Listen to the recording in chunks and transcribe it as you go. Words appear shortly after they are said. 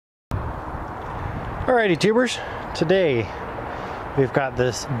Alrighty tubers, today we've got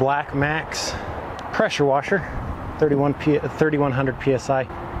this Black Max pressure washer, 3100 PSI.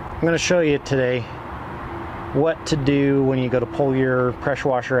 I'm going to show you today what to do when you go to pull your pressure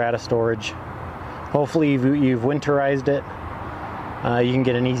washer out of storage. Hopefully you've winterized it. You can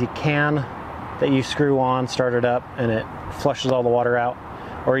get an easy can that you screw on, start it up, and it flushes all the water out.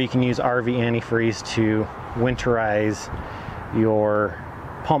 Or you can use RV antifreeze to winterize your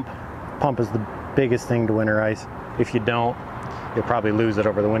pump. Pump is the biggest thing to winterize. If you don't, you'll probably lose it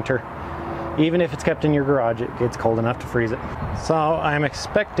over the winter. Even if it's kept in your garage, it gets cold enough to freeze it. So I'm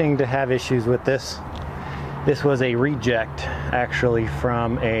expecting to have issues with this. This was a reject actually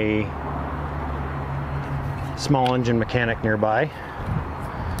from a small engine mechanic nearby.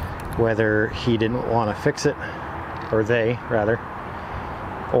 Whether he didn't want to fix it, or they rather,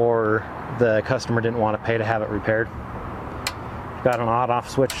 or the customer didn't want to pay to have it repaired. Got an on-off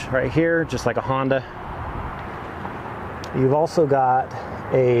switch right here, just like a Honda. You've also got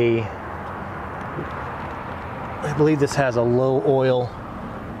a, I believe this has a low oil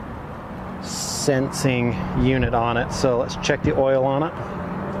sensing unit on it. So let's check the oil on it.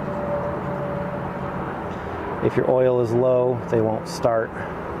 If your oil is low, they won't start.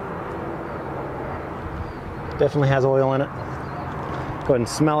 Definitely has oil in it. Go ahead and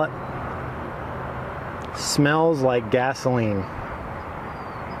smell it. Smells like gasoline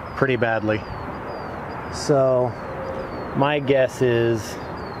pretty badly. So my guess is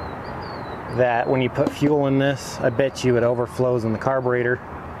that when you put fuel in this, I bet you it overflows in the carburetor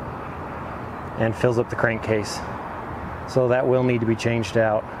and fills up the crankcase. So that will need to be changed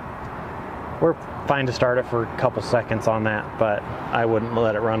out. We're fine to start it for a couple seconds on that, but I wouldn't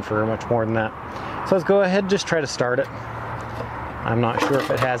let it run for much more than that. So let's go ahead and just try to start it. I'm not sure if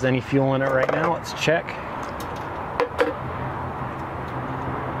it has any fuel in it right now. Let's check.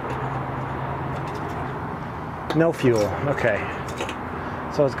 No fuel. Okay.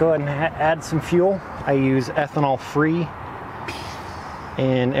 So let's go ahead and add some fuel. I use ethanol free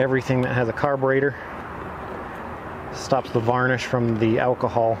in everything that has a carburetor. Stops the varnish from the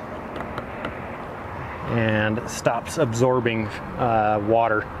alcohol and stops absorbing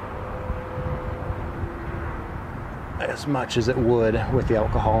water as much as it would with the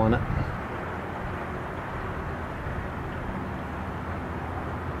alcohol in it.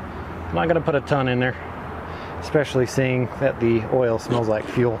 I'm not going to put a ton in there, especially seeing that the oil smells like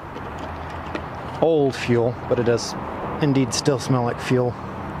fuel. Old fuel, but it does indeed still smell like fuel.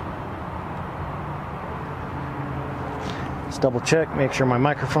 Let's double check, make sure my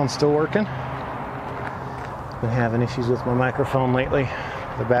microphone's still working. Been having issues with my microphone lately.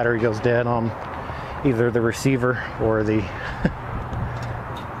 The battery goes dead on either the receiver or the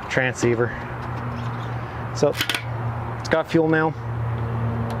transceiver. So it's got fuel now.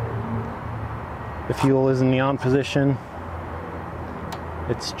 The fuel is in the on position.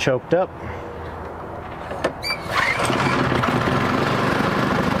 It's choked up.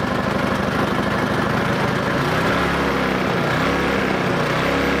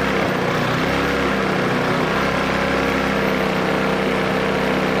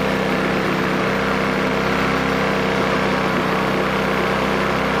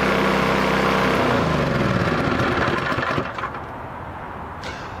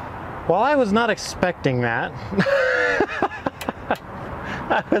 Well, I was not expecting that.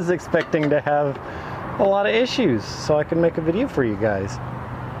 I was expecting to have a lot of issues so I could make a video for you guys.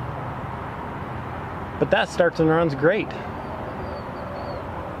 But that starts and runs great.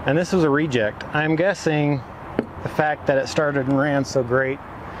 And this was a reject. I'm guessing the fact that it started and ran so great,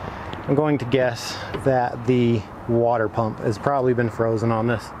 I'm going to guess that the water pump has probably been frozen on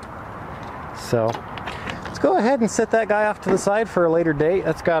this. So go ahead and set that guy off to the side for a later date.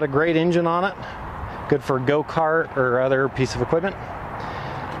 That's got a great engine on it. Good for a go-kart or other piece of equipment.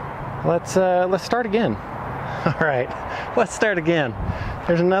 Let's start again. All right, let's start again.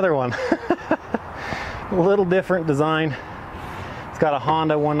 There's another one. A little different design. It's got a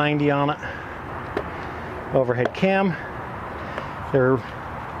Honda 190 on it. Overhead cam. They're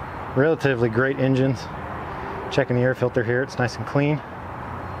relatively great engines. Checking the air filter here, it's nice and clean.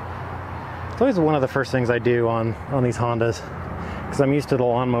 It's always one of the first things I do on these Hondas, because I'm used to the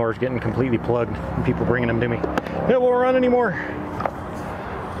lawnmowers getting completely plugged and people bringing them to me. It won't run anymore.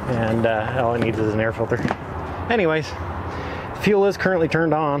 And all it needs is an air filter. Anyways, fuel is currently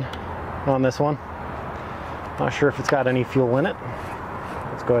turned on this one. Not sure if it's got any fuel in it.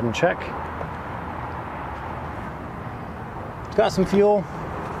 Let's go ahead and check. It's got some fuel.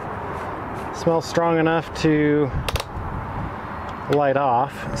 Smells strong enough to light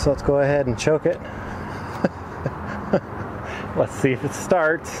off, so let's go ahead and choke it. Let's see if it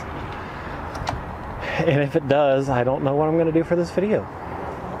starts. And if it does, I don't know what I'm going to do for this video.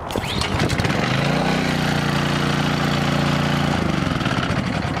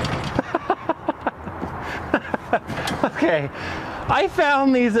 Okay, I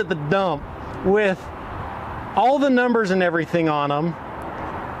found these at the dump with all the numbers and everything on them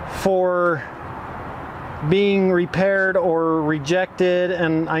for being repaired or rejected,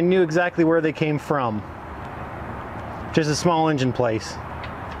 and I knew exactly where they came from. Just a small engine place.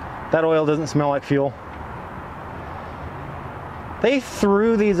 That oil doesn't smell like fuel. They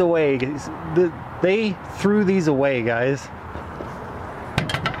threw these away. They threw these away, guys.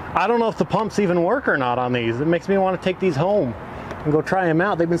 I don't know if the pumps even work or not on these. It makes me want to take these home and go try them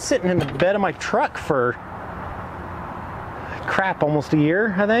out. They've been sitting in the bed of my truck for crap, almost a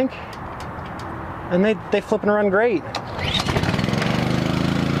year, I think. And they flip and run great.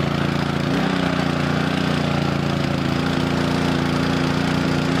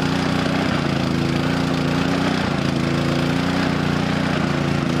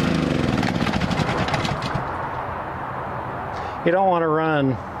 You don't want to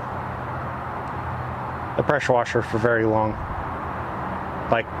run the pressure washer for very long,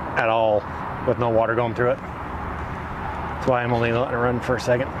 like at all, with no water going through it. That's why I'm only letting it run for a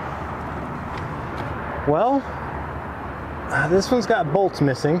second. Well, this one's got bolts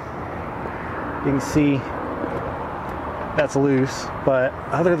missing. You can see that's loose, but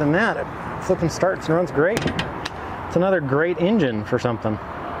other than that, it flipping starts and runs great. It's another great engine for something.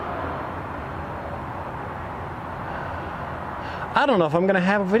 I don't know if I'm going to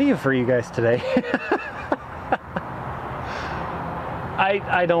have a video for you guys today.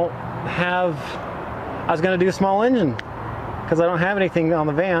 I don't have... I was going to do a small engine because I don't have anything on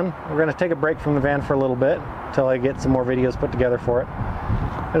the van. We're going to take a break from the van for a little bit until I get some more videos put together for it.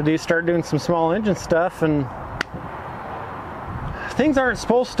 I'm going to start doing some small engine stuff, and things aren't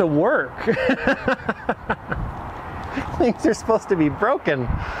supposed to work. Things are supposed to be broken.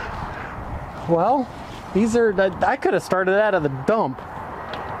 Well, these are, I could have started out of the dump.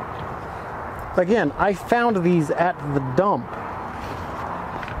 Again, I found these at the dump.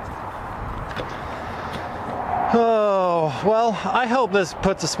 Oh, well, I hope this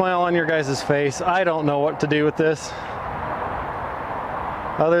puts a smile on your guys' face. I don't know what to do with this,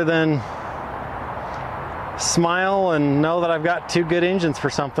 other than smile and know that I've got two good engines for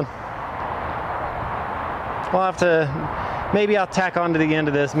something. We'll have to, maybe I'll tack on to the end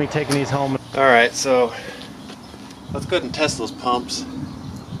of this, me taking these home. Alright, so let's go ahead and test those pumps.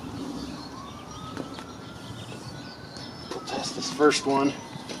 We'll test this first one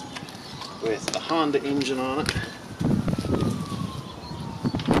with the Honda engine on it.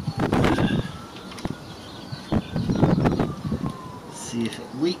 See if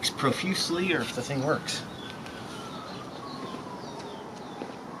it leaks profusely or if the thing works.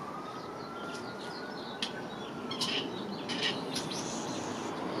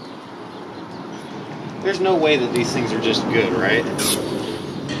 There's no way that these things are just good, right?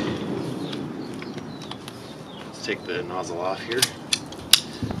 Let's take the nozzle off here.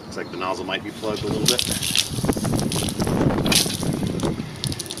 Looks like the nozzle might be plugged a little bit.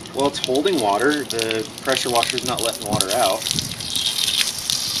 Well, it's holding water. The pressure washer's not letting water out.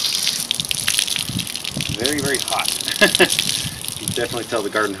 Very, very hot. You can definitely tell the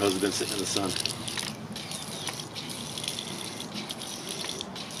garden hose has been sitting in the sun.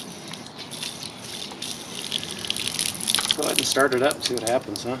 Go ahead and start it up and see what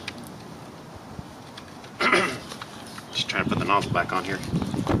happens, huh? Just trying to put the nozzle back on here.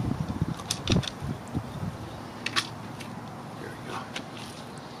 There we go.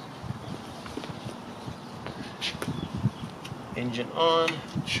 Engine on,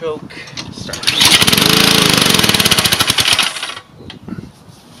 choke, start.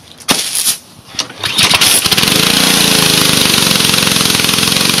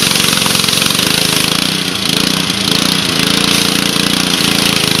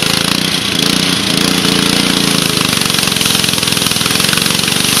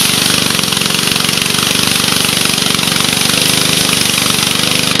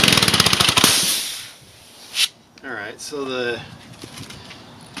 So the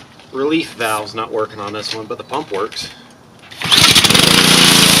relief valve's not working on this one, but the pump works.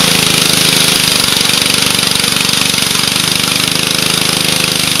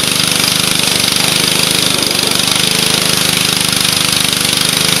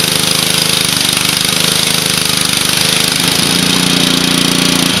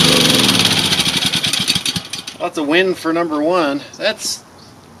 That's a win for number one. That's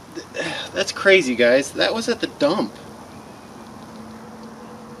crazy, guys. That was at the dump.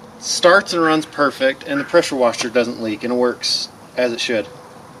 Starts and runs perfect, and the pressure washer doesn't leak, and it works as it should.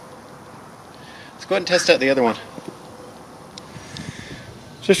 Let's go ahead and test out the other one.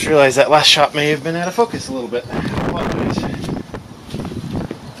 Just realized that last shot may have been out of focus a little bit. Let's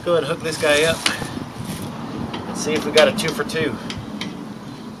go ahead and hook this guy up and see if we got a 2 for 2.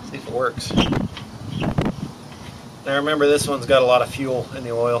 See if it works. Now remember, this one's got a lot of fuel in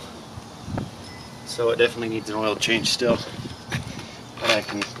the oil, so it definitely needs an oil change still. But I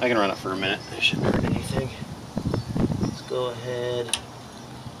can run it for a minute. I shouldn't hurt anything. Let's go ahead,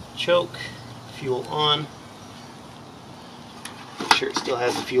 choke, fuel on. Make sure it still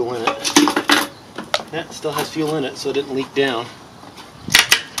has the fuel in it. Yeah, it still has fuel in it, so it didn't leak down.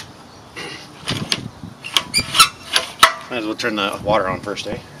 Might as well turn the water on first,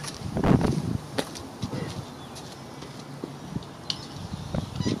 eh?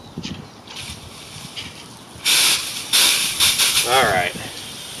 Alright.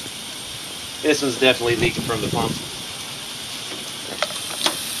 This one's definitely leaking from the pump.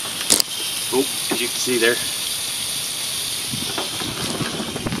 Oh, as you can see there.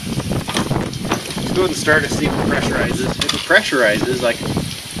 Let's go ahead and start to see if it pressurizes. If it pressurizes, I can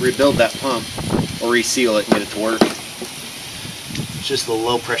rebuild that pump or reseal it and get it to work. It's just the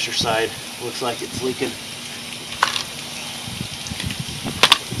low pressure side. Looks like it's leaking.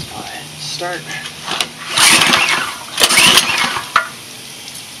 Let's go ahead and start.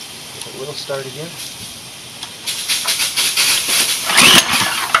 It will start again.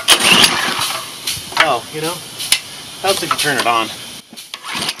 Oh, you know, helps if you turn it on.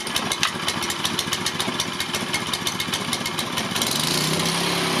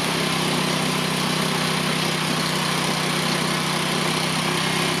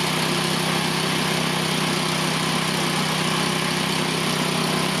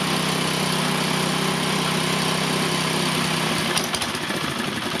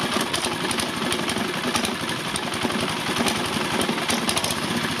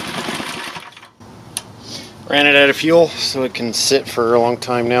 Ran it out of fuel so it can sit for a long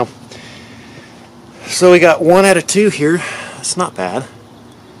time now. So we got 1 out of 2 here. That's not bad.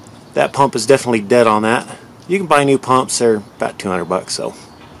 That pump is definitely dead on that. You can buy new pumps, they're about 200 bucks, so.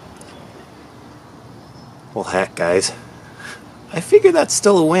 Well, heck, guys. I figure that's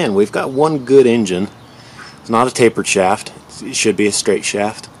still a win. We've got one good engine. It's not a tapered shaft. It should be a straight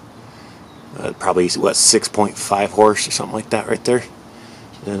shaft. Probably, what, 6.5 horse or something like that right there.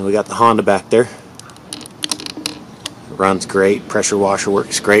 And we got the Honda back there. Runs great, pressure washer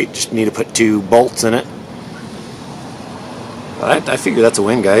works great, just need to put 2 bolts in it. But I figure that's a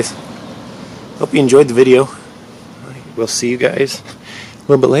win, guys. Hope you enjoyed the video. We'll see you guys a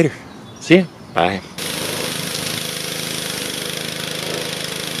little bit later. See ya. Bye.